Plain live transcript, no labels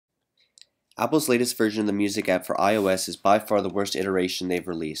Apple's latest version of the Music app for iOS is by far the worst iteration they've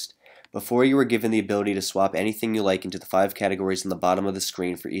released. Before, you were given the ability to swap anything you like into the 5 categories on the bottom of the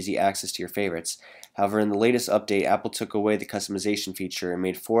screen for easy access to your favorites. However, in the latest update, Apple took away the customization feature and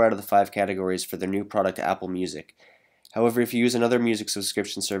made 4 out of the 5 categories for their new product, Apple Music. However, if you use another music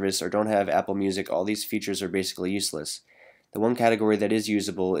subscription service or don't have Apple Music, all these features are basically useless. The one category that is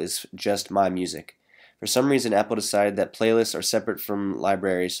usable is just My Music. For some reason, Apple decided that playlists are separate from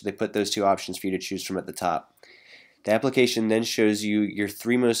libraries, so they put those 2 options for you to choose from at the top. The application then shows you your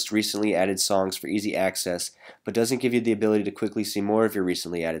 3 most recently added songs for easy access, but doesn't give you the ability to quickly see more of your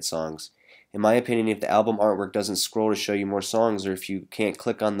recently added songs. In my opinion, if the album artwork doesn't scroll to show you more songs, or if you can't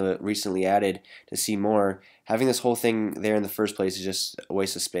click on the recently added to see more, having this whole thing there in the first place is just a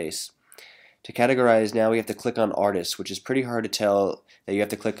waste of space. To categorize, now we have to click on artists, which is pretty hard to tell that you have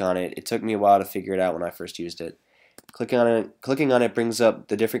to click on it. It took me a while to figure it out when I first used it. Clicking on it brings up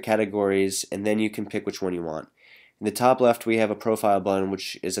the different categories, and then you can pick which one you want. In the top left, we have a profile button,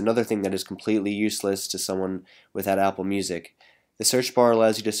 which is another thing that is completely useless to someone without Apple Music. The search bar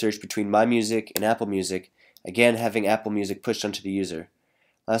allows you to search between My Music and Apple Music, again having Apple Music pushed onto the user.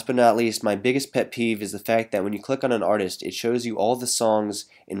 Last but not least, my biggest pet peeve is the fact that when you click on an artist, it shows you all the songs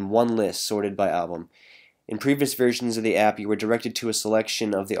in one list sorted by album. In previous versions of the app, you were directed to a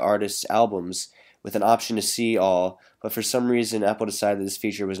selection of the artist's albums with an option to see all, but for some reason Apple decided that this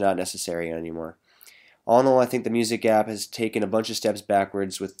feature was not necessary anymore. All in all, I think the Music app has taken a bunch of steps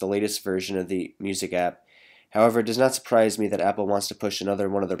backwards with the latest version of the Music app. However, it does not surprise me that Apple wants to push another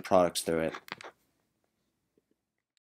one of their products through it.